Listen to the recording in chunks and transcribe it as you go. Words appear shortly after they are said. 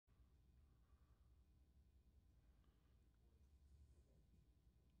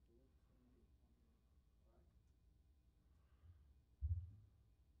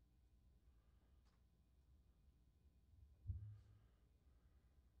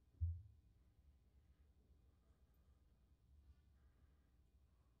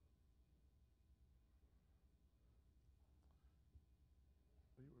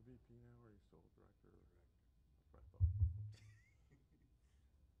VP now, or are you still director? That's what I thought.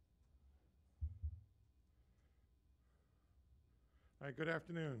 All right, good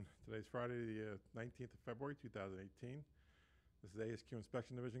afternoon. Today's Friday, the 19th of February, 2018. This is the ASQ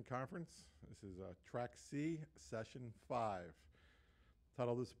Inspection Division Conference. This is Track C, Session 5. The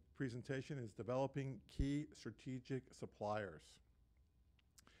title of this presentation is Developing Key Strategic Suppliers.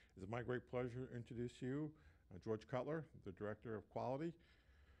 It is my great pleasure to introduce you George Cutler, the Director of Quality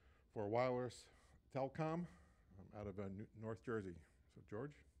for Wireless Telecom out of North Jersey. So,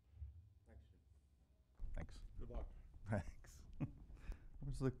 George. Thanks, Jim. Thanks. Good luck. Thanks.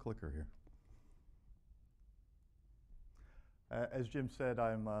 Where's the clicker here? As Jim said,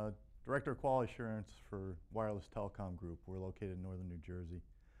 I'm Director of Quality Assurance for Wireless Telecom Group. We're located in northern New Jersey.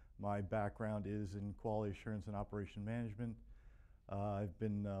 My background is in quality assurance and operation management. I've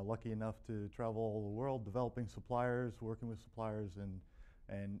been lucky enough to travel all the world developing suppliers, working with suppliers,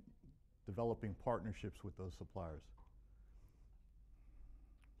 and developing partnerships with those suppliers.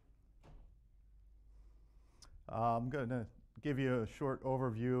 I'm going to give you a short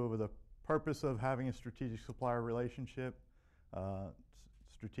overview of the purpose of having a strategic supplier relationship,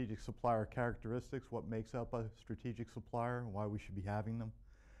 strategic supplier characteristics, what makes up a strategic supplier, why we should be having them,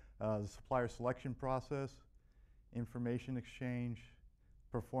 the supplier selection process, information exchange,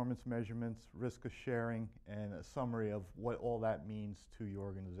 performance measurements, risk of sharing, and a summary of what all that means to your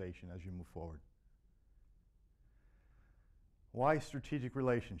organization as you move forward. Why strategic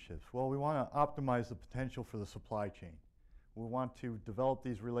relationships? Well, we want to optimize the potential for the supply chain. We want to develop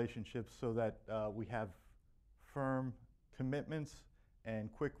these relationships so that we have firm commitments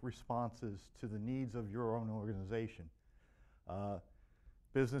and quick responses to the needs of your own organization.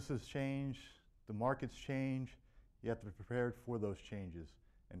 Businesses change, the markets change, you have to be prepared for those changes,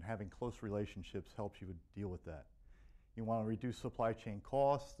 and having close relationships helps you deal with that. You want to reduce supply chain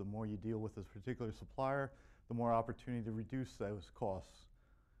costs. The more you deal with this particular supplier, the more opportunity to reduce those costs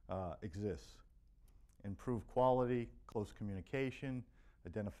exists. Improve quality, close communication,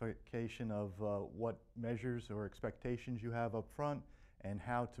 identification of what measures or expectations you have up front, and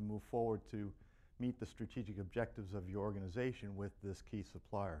how to move forward to meet the strategic objectives of your organization with this key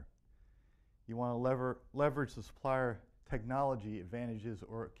supplier. You want to leverage the supplier technology advantages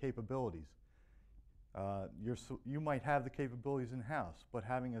or capabilities. You might have the capabilities in-house, but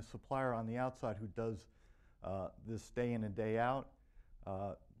having a supplier on the outside who does this day in and day out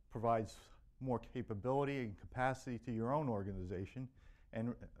provides more capability and capacity to your own organization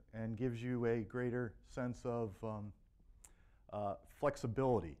and gives you a greater sense of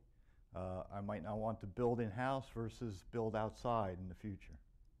flexibility. I might not want to build in-house versus build outside in the future.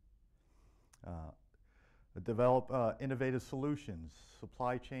 Develop innovative solutions.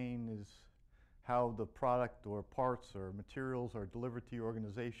 Supply chain is how the product or parts or materials are delivered to your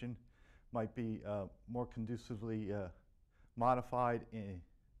organization. Might be more conducively modified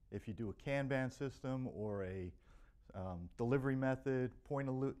if you do a Kanban system or a delivery method,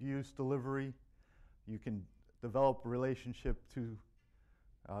 point-of-use delivery. You can develop a relationship to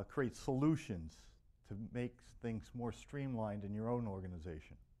create solutions to make things more streamlined in your own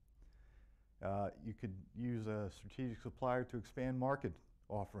organization. You could use a strategic supplier to expand market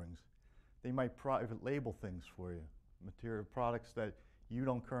offerings. They might private label things for you, material products that you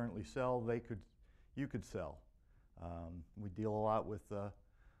don't currently sell, you could sell. We deal a lot with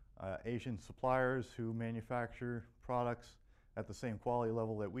Asian suppliers who manufacture products at the same quality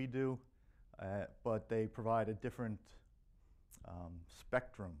level that we do, but they provide a different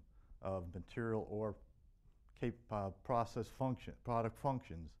spectrum of material or product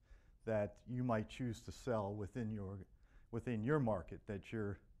functions that you might choose to sell within your market that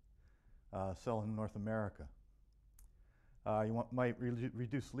you're selling in North America. You might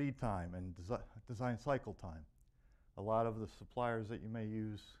reduce lead time and design cycle time. A lot of the suppliers that you may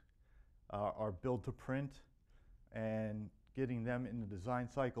use are build to print, and getting them in the design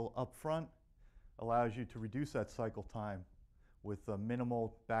cycle up front allows you to reduce that cycle time with a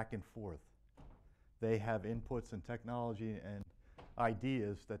minimal back and forth. They have inputs and technology and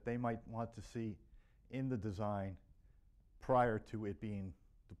ideas that they might want to see in the design prior to it being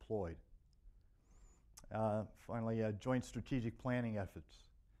deployed. Finally, joint strategic planning efforts.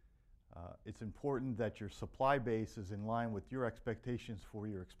 It's important that your supply base is in line with your expectations for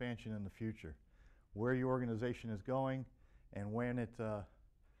your expansion in the future, where your organization is going, and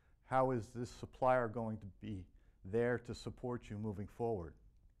how is this supplier going to be there to support you moving forward.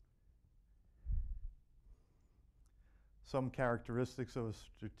 Some characteristics of a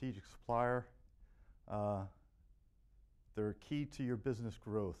strategic supplier. They're key to your business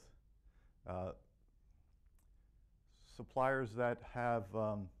growth. Suppliers that have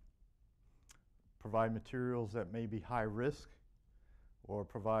provide materials that may be high risk or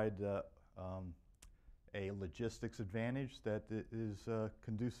provide a logistics advantage that is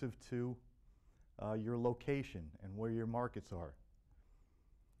conducive to your location and where your markets are.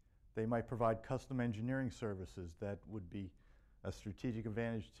 They might provide custom engineering services that would be a strategic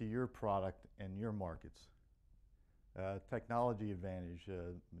advantage to your product and your markets. Technology advantage.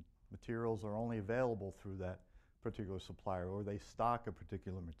 Materials are only available through that particular supplier, or they stock a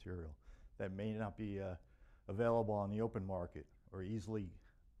particular material that may not be available on the open market or easily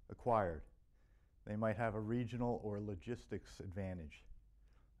acquired. They might have a regional or logistics advantage.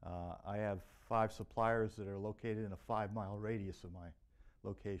 I have 5 suppliers that are located in a 5-mile radius of my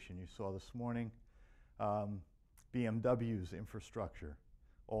location. You saw this morning BMW's infrastructure,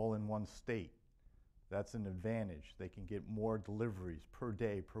 all in one state. That's an advantage. They can get more deliveries per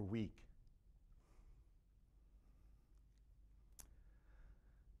day, per week.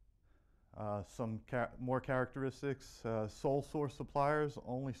 Some more characteristics. Sole source suppliers,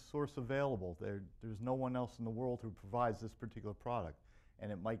 only source available. There's no one else in the world who provides this particular product,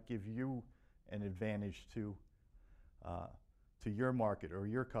 and it might give you an advantage to your market or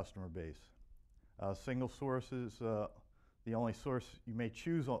your customer base. Single sources, the only source, you may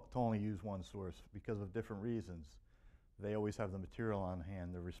choose to only use one source because of different reasons. They always have the material on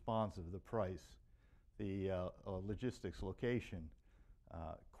hand, the responsive, the price, the logistics, location,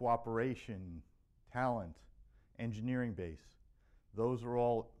 cooperation, talent, engineering base. Those are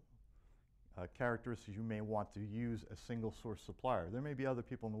all characteristics you may want to use a single source supplier. There may be other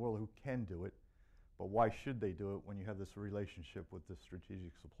people in the world who can do it, but why should they do it when you have this relationship with this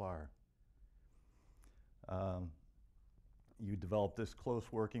strategic supplier? You develop this close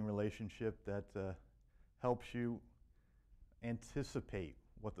working relationship that helps you anticipate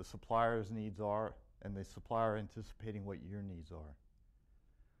what the supplier's needs are and the supplier anticipating what your needs are.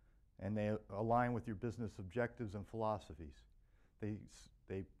 And they align with your business objectives and philosophies. They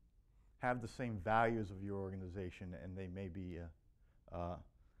have the same values of your organization, and they may be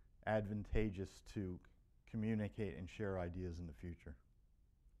advantageous to communicate and share ideas in the future.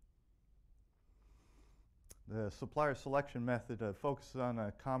 The supplier selection method focuses on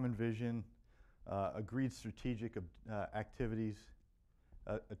a common vision, agreed strategic activities,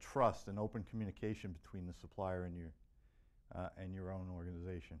 a trust and open communication between the supplier and your own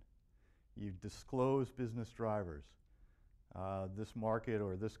organization. You disclose business drivers. This market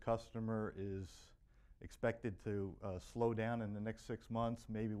or this customer is expected to slow down in the next 6 months.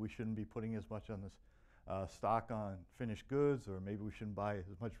 Maybe we shouldn't be putting as much on this stock on finished goods, or maybe we shouldn't buy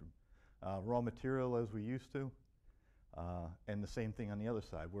as much raw material as we used to. And the same thing on the other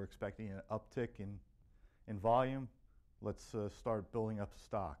side. We're expecting an uptick in volume. Let's start building up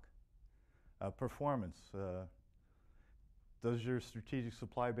stock. Performance. Does your strategic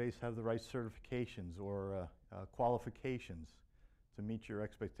supply base have the right certifications or qualifications to meet your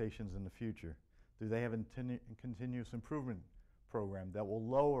expectations in the future? Do they have a continuous improvement program that will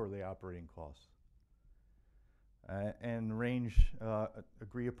lower the operating costs? And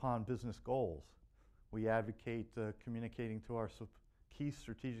agree upon business goals. We advocate communicating to our key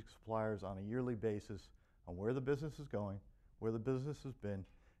strategic suppliers on a yearly basis on where the business is going, where the business has been,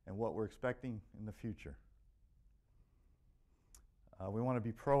 and what we're expecting in the future. We want to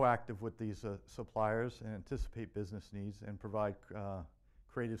be proactive with these suppliers and anticipate business needs and provide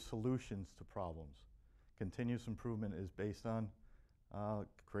creative solutions to problems. Continuous improvement is based on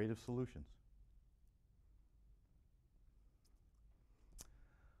creative solutions.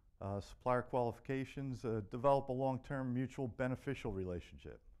 Supplier qualifications, develop a long-term mutual beneficial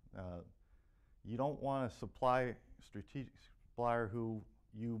relationship. You don't want a strategic supplier who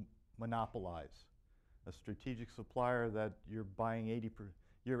you monopolize. A strategic supplier that you're buying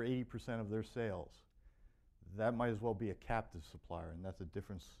 80% of their sales. That might as well be a captive supplier, and that's a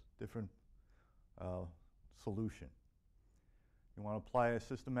different solution. You want to apply a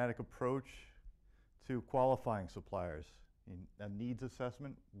systematic approach to qualifying suppliers. In a needs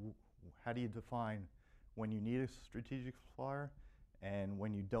assessment, how do you define when you need a strategic supplier and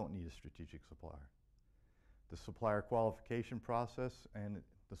when you don't need a strategic supplier? The supplier qualification process and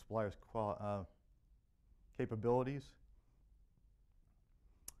the supplier's capabilities,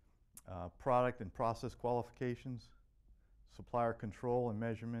 product and process qualifications, supplier control and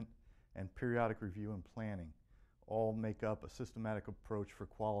measurement, and periodic review and planning all make up a systematic approach for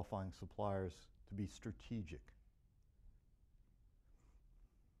qualifying suppliers to be strategic.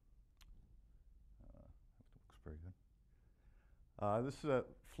 Looks pretty good. This is a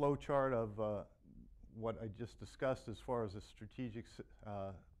flow chart of what I just discussed as far as a strategic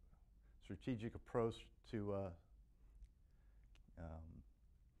approach to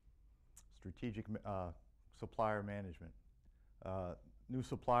strategic supplier management. New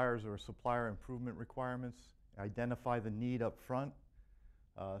suppliers or supplier improvement requirements. Identify the need up front.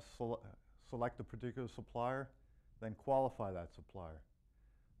 Select a particular supplier, then qualify that supplier.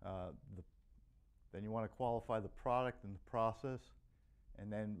 Then you want to qualify the product and the process,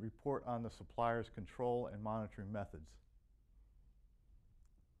 and then report on the supplier's control and monitoring methods.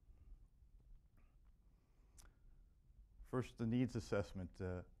 First, the needs assessment.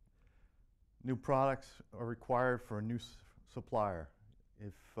 New products are required for a new supplier.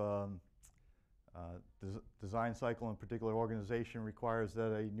 If design cycle in a particular organization requires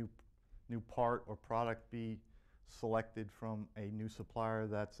that a new part or product be selected from a new supplier,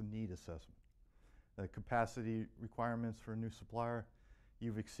 that's a need assessment. The capacity requirements for a new supplier,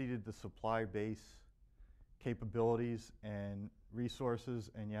 you've exceeded the supply base capabilities and resources,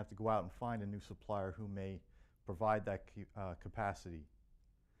 and you have to go out and find a new supplier who may provide that capacity.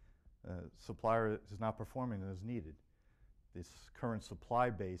 Supplier is not performing as needed. This current supply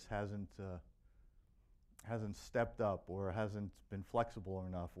base hasn't stepped up, or hasn't been flexible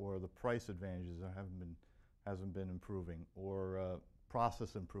enough, or the price advantages hasn't been improving, or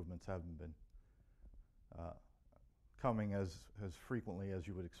process improvements haven't been coming as frequently as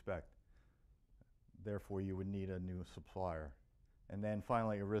you would expect. Therefore, you would need a new supplier. And then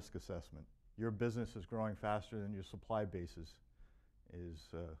finally, a risk assessment. Your business is growing faster than your supply base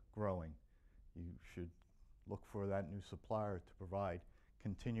is growing. You should look for that new supplier to provide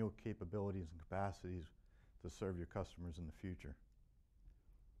continual capabilities and capacities to serve your customers in the future.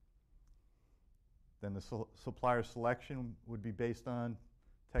 Then the supplier selection would be based on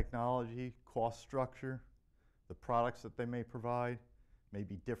technology, cost structure, the products that they may provide may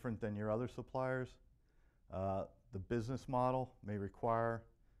be different than your other suppliers. The business model may require,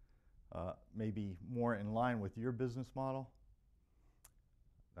 maybe more in line with your business model.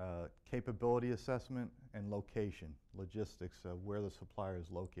 Capability assessment and location, logistics of where the supplier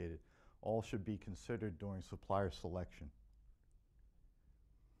is located, all should be considered during supplier selection.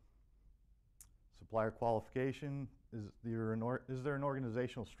 Supplier qualification, is there an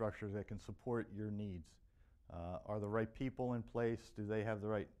organizational structure that can support your needs? Are the right people in place? Do they have the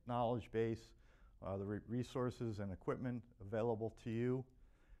right knowledge base? Are the resources and equipment available to you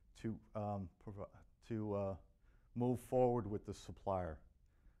to move forward with the supplier?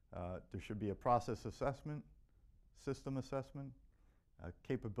 There should be a process assessment, system assessment,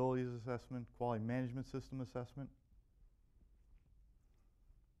 capabilities assessment, quality management system assessment.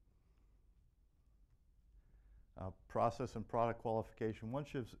 Process and product qualification.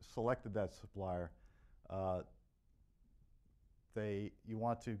 Once you've selected that supplier, you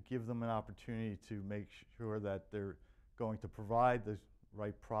want to give them an opportunity to make sure that they're going to provide the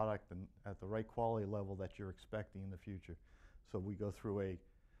right product and at the right quality level that you're expecting in the future. So we go through a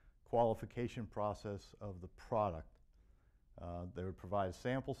qualification process of the product. They would provide a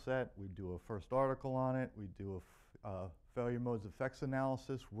sample set. We do a first article on it. We do a failure modes effects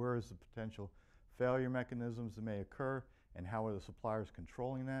analysis. Where is the potential failure mechanisms that may occur, and how are the suppliers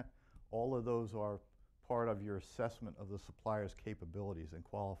controlling that? All of those are part of your assessment of the supplier's capabilities and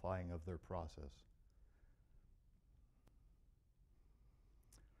qualifying of their process.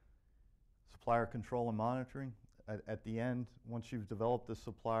 Supplier control and monitoring. At the end, once you've developed the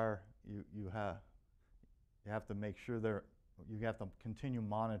supplier, you have to make sure you have to continue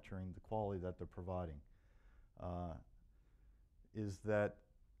monitoring the quality that they're providing.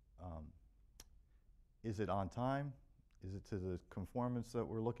 Is it on time? Is it to the conformance that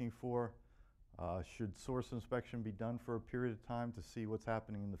we're looking for? Should source inspection be done for a period of time to see what's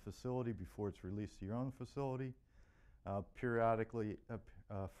happening in the facility before it's released to your own facility? Periodically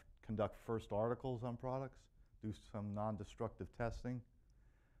conduct first articles on products, do some non-destructive testing,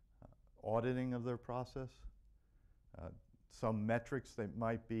 auditing of their process. Some metrics that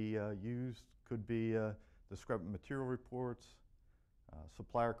might be used could be discrepant material reports,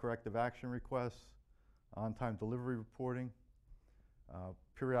 supplier corrective action requests, on-time delivery reporting,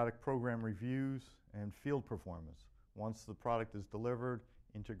 periodic program reviews, and field performance. Once the product is delivered,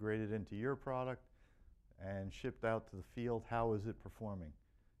 integrated into your product, and shipped out to the field, how is it performing?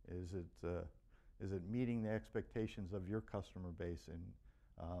 Is it meeting the expectations of your customer base in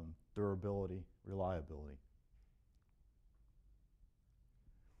durability, reliability?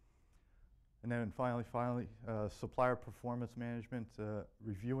 And then finally, supplier performance management,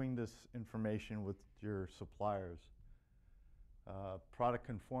 reviewing this information with your suppliers. Product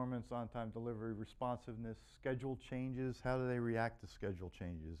conformance, on-time delivery, responsiveness, schedule changes. How do they react to schedule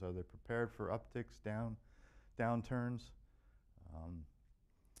changes? Are they prepared for upticks, downturns?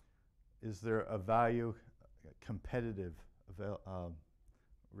 Is there a value competitive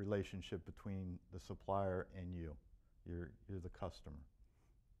relationship between the supplier and you. You're the customer.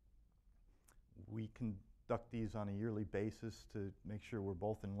 We conduct these on a yearly basis to make sure we're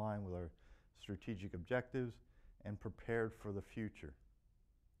both in line with our strategic objectives and prepared for the future.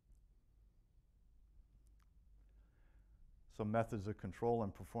 Some methods of control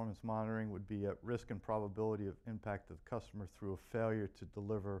and performance monitoring would be at risk and probability of impact to the customer through a failure to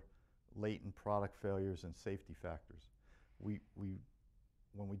deliver, latent product failures, and safety factors.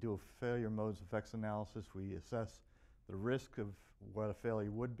 When we do a failure modes effects analysis, we assess the risk of what a failure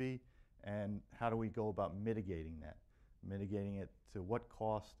would be and how do we go about mitigating that. Mitigating it to what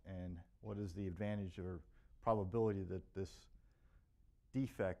cost and what is the advantage or probability that this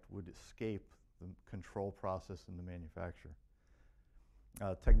defect would escape the control process in the manufacturer.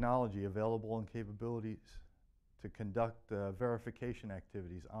 Technology available and capabilities to conduct verification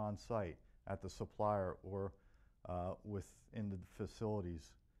activities on site at the supplier or within the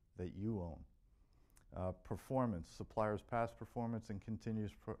facilities that you own. Performance, suppliers' past performance and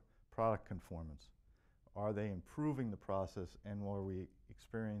continuous product conformance. Are they improving the process, and are we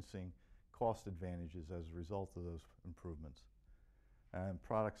experiencing cost advantages as a result of those improvements? And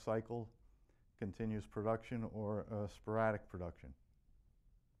product cycle, continuous production or sporadic production.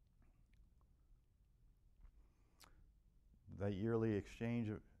 That yearly exchange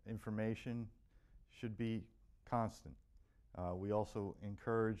of information should be constant. We also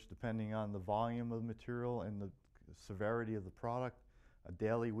encourage, depending on the volume of material and the severity of the product, a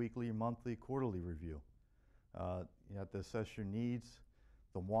daily, weekly, monthly, quarterly review. You have to assess your needs,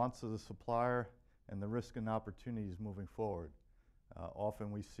 the wants of the supplier, and the risk and opportunities moving forward.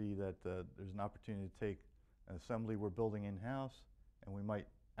 Often we see that there's an opportunity to take an assembly we're building in-house, and we might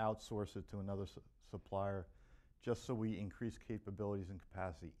outsource it to another supplier just so we increase capabilities and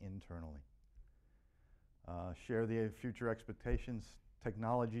capacity internally. Share the future expectations,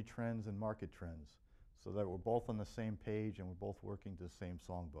 technology trends, and market trends so that we're both on the same page and we're both working to the same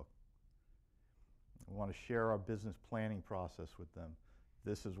songbook. We want to share our business planning process with them.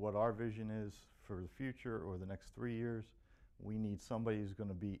 This is what our vision is for the future or the next 3 years. We need somebody who's going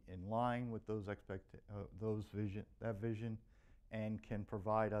to be in line with that vision and can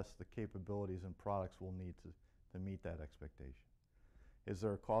provide us the capabilities and products we'll need to meet that expectation. Is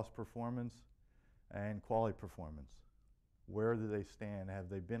there a cost performance and quality performance? Where do they stand? Have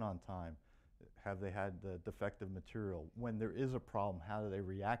they been on time? Have they had defective material? When there is a problem, how do they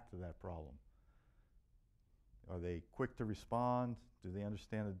react to that problem? Are they quick to respond? Do they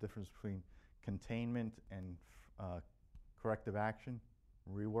understand the difference between containment and corrective action,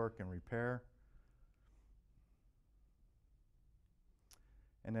 rework and repair?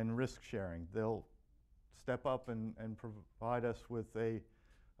 And then risk sharing. They'll step up and provide us with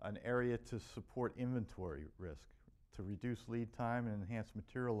an area to support inventory risk, to reduce lead time and enhance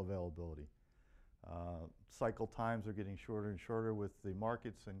material availability. Cycle times are getting shorter and shorter with the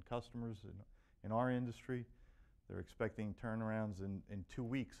markets and customers in our industry. They're expecting turnarounds in 2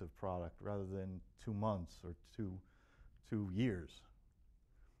 weeks of product rather than 2 months or two years.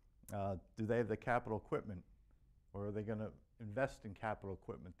 Do they have the capital equipment, or are they going to invest in capital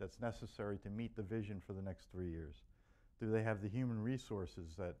equipment that's necessary to meet the vision for the next 3 years? Do they have the human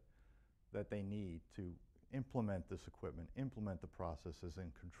resources that they need to implement this equipment, implement the processes,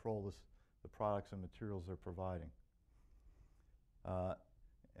 and control the products and materials they're providing?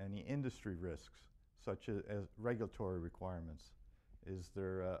 Any industry risks, such as regulatory requirements? Is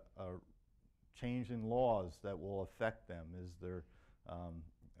there a change in laws that will affect them? Is there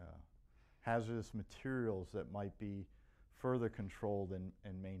hazardous materials that might be further controlled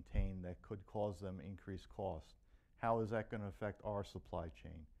and maintained that could cause them increased cost? How is that going to affect our supply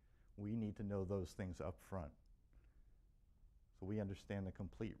chain? We need to know those things up front so we understand the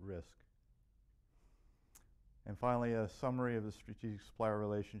complete risk. And finally, a summary of the strategic supplier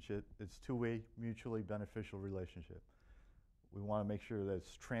relationship. It's a two-way, mutually beneficial relationship. We want to make sure that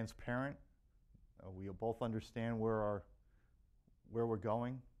it's transparent. We both understand where we're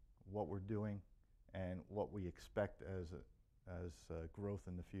going, what we're doing, and what we expect as growth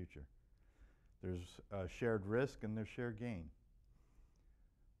in the future. There's shared risk and there's shared gain.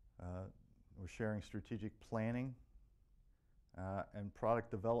 We're sharing strategic planning and product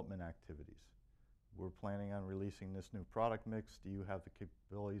development activities. We're planning on releasing this new product mix. Do you have the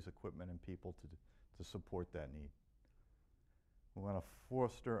capabilities, equipment, and people to support that need? We want to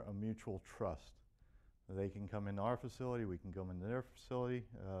foster a mutual trust. They can come into our facility, we can come into their facility.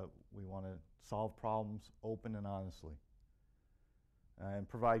 We want to solve problems open and honestly. And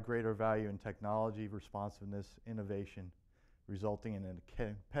provide greater value in technology, responsiveness, innovation, resulting in a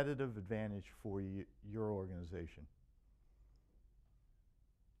competitive advantage for your organization.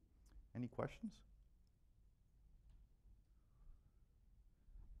 Any questions?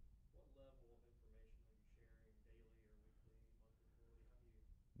 What level of information are you sharing daily or weekly, monthly, quarterly? How do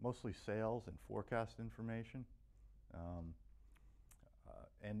you? Mostly sales and forecast information.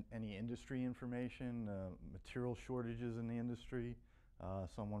 And any industry information, material shortages in the industry.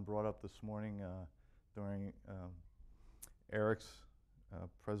 Someone brought up this morning during Eric's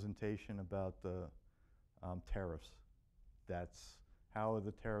presentation about the tariffs. That's how are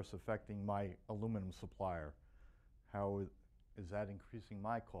the tariffs affecting my aluminum supplier? How is that increasing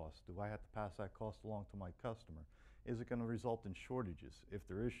my cost? Do I have to pass that cost along to my customer? Is it going to result in shortages? If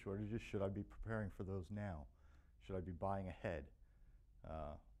there is shortages, should I be preparing for those now? Should I be buying ahead?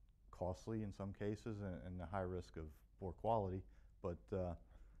 Costly in some cases and the high risk of poor quality, but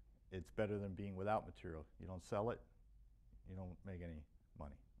it's better than being without material. You don't sell it, you don't make any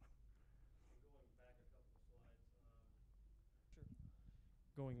money.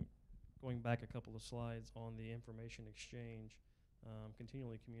 Going back a couple of slides on the information exchange,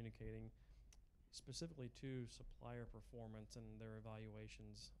 continually communicating specifically to supplier performance and their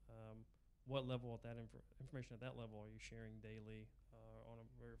evaluations. What level at that information at that level are you sharing daily on a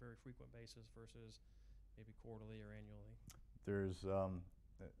very, very frequent basis versus maybe quarterly or annually? There's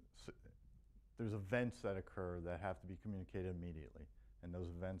events that occur that have to be communicated immediately, and those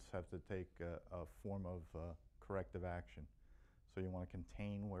events have to take a form of corrective action. So you want to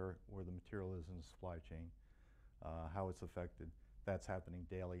contain where the material is in the supply chain, how it's affected. That's happening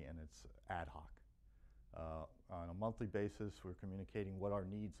daily, and it's ad hoc. On a monthly basis, we're communicating what our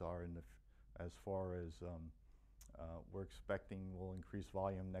needs are as far as we're expecting we'll increase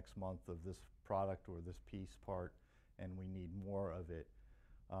volume next month of this product or this piece part, and we need more of it.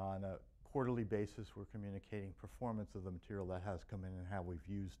 On a quarterly basis, we're communicating performance of the material that has come in and how we've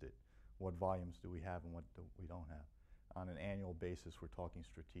used it. What volumes do we have and what we don't have. On an annual basis, we're talking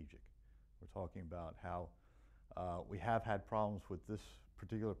strategic. We're talking about how we have had problems with this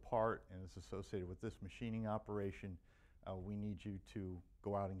particular part and it's associated with this machining operation. We need you to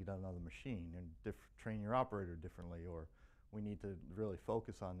go out and get another machine and train your operator differently, or we need to really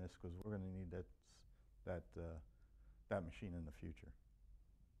focus on this because we're going to need that machine in the future.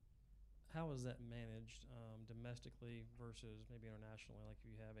 How is that managed domestically versus maybe internationally? Like if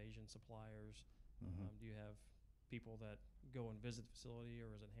you have Asian suppliers, do you have people that go and visit the facility,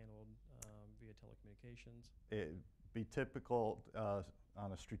 or is it handled via telecommunications? It'd be typical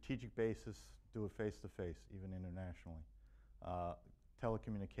on a strategic basis, do it face-to-face, even internationally.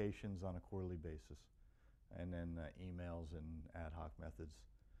 Telecommunications on a quarterly basis, and then emails and ad hoc methods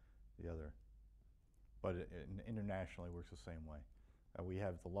the other. But internationally works the same way. We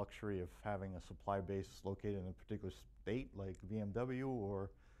have the luxury of having a supply base located in a particular state like BMW or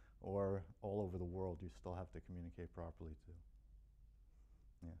all over the world. You still have to communicate properly too.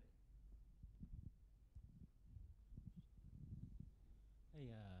 Yeah. Hey,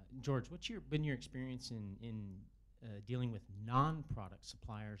 George, what's been your experience in dealing with non-product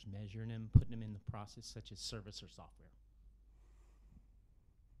suppliers, measuring them, putting them in the process, such as service or software?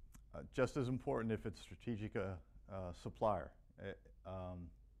 Just as important if it's strategic supplier.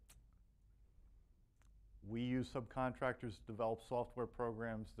 We use subcontractors to develop software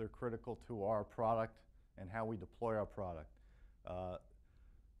programs. They're critical to our product and how we deploy our product.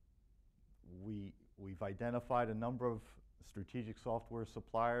 We've identified a number of strategic software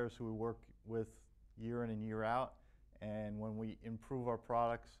suppliers who we work with year in and year out, and when we improve our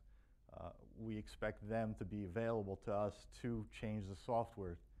products, we expect them to be available to us to change the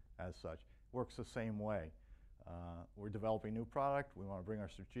software as such. Works the same way. We're developing a new product. We want to bring our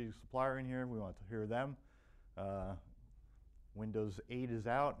strategic supplier in here. We want to hear them. Windows 8 is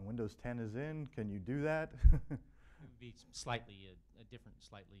out and Windows 10 is in. Can you do that? It would be slightly a different,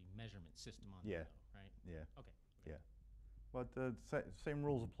 measurement system on Yeah. it, though, right? Yeah. Okay. Yeah. But the same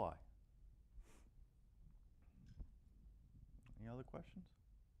rules apply. Any other questions?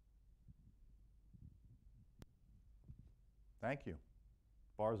 Thank you.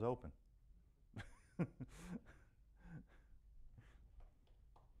 Bar's open.